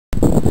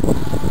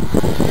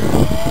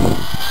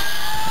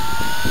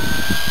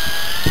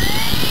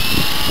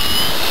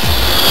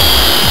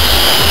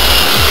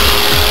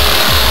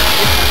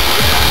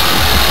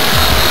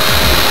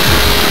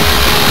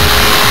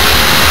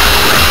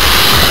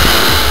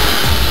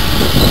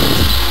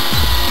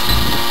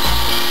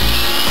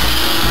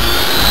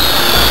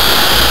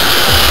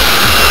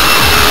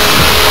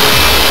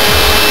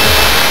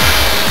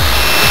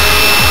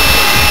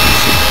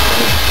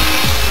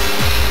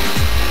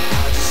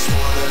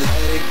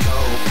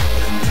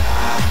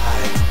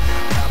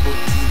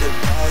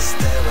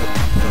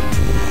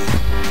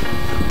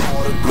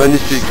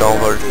Magnifique hein, en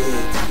vol.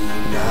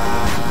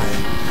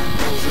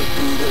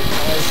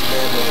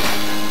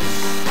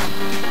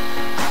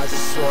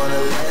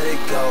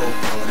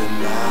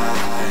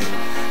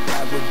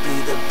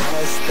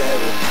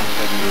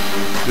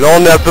 Là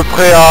on est à peu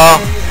près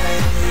à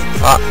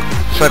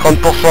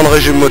 50% de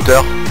régime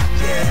moteur.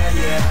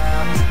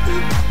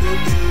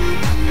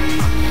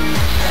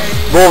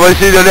 Bon, on va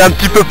essayer d'aller un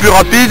petit peu plus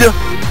rapide.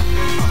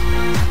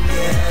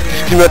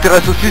 Ce qui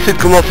m'intéresse aussi, c'est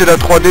de commencer la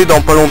 3D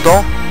dans pas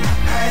longtemps.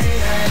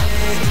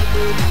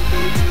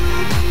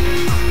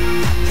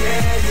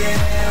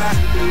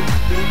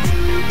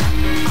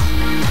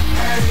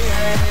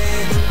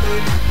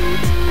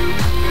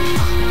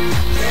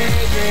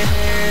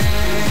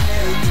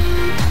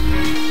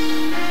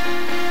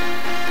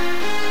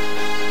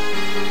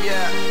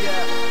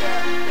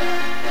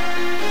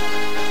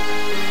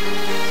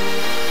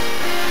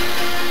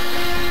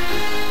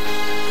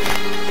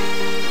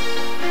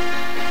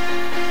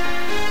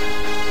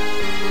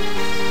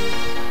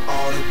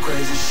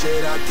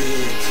 Shit I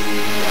did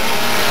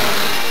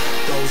tonight,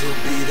 those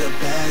will be the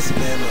best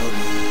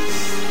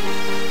memories.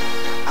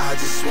 I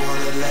just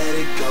wanna let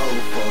it go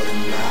for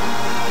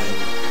tonight.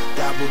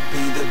 That would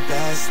be the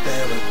best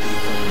therapy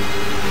for me.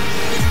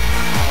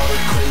 All the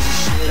crazy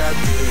shit I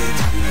did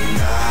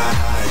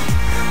tonight,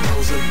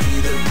 those will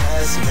be the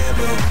best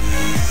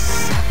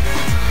memories.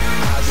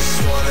 I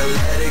just wanna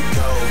let it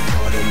go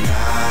for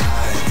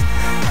tonight.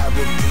 That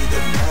would be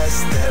the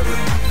best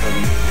therapy for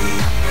me.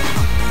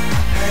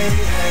 Hey,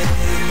 hey,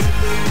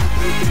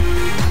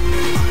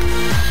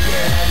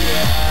 yeah,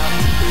 yeah.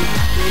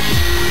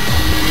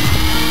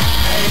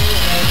 Hey, hey.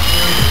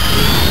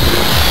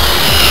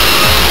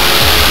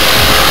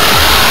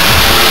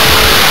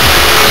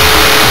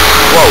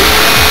 Wow.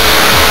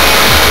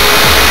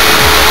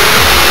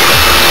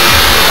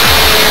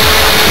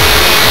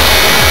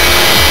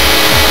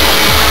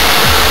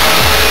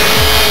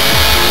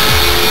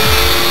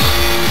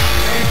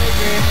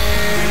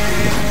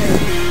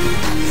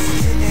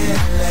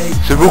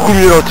 C'est beaucoup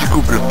mieux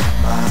l'anti-couple. Oh,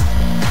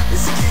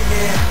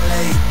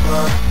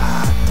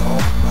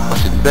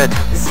 c'est une bête.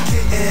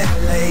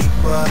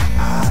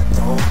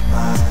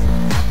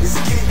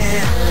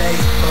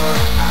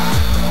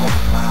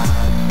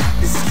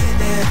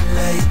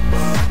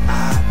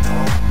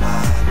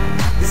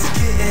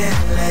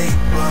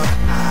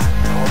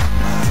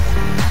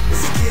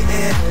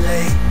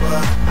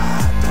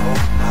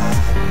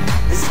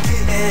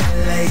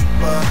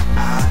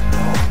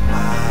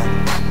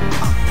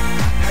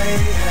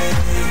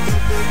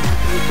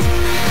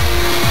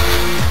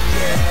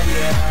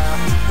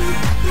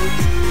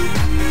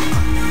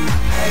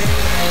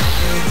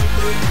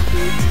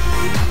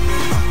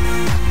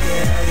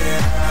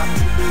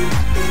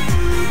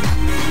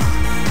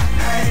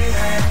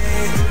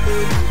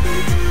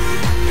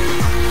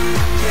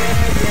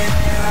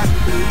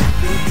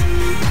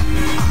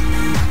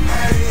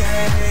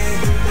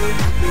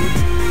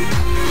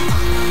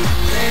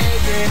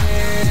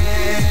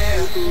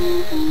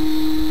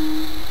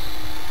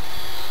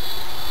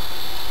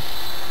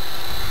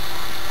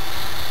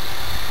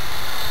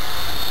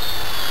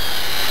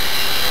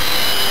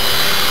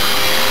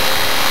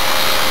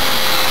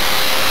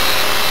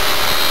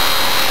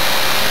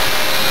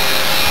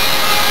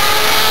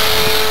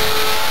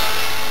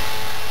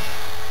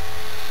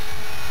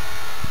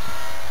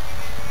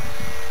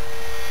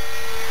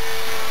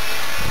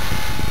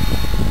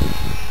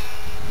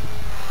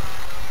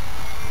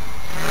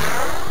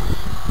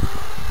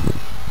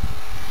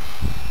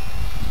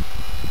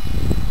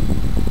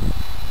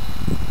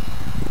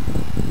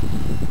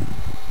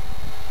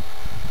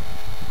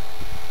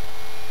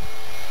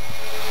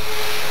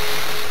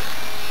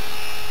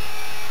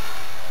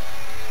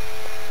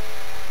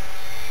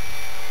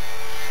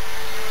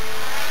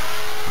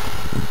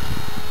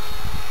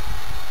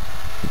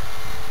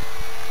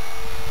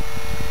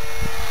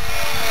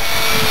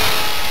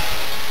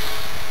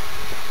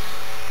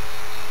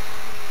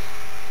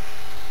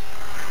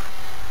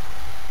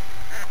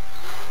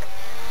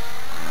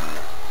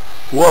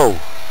 Wow.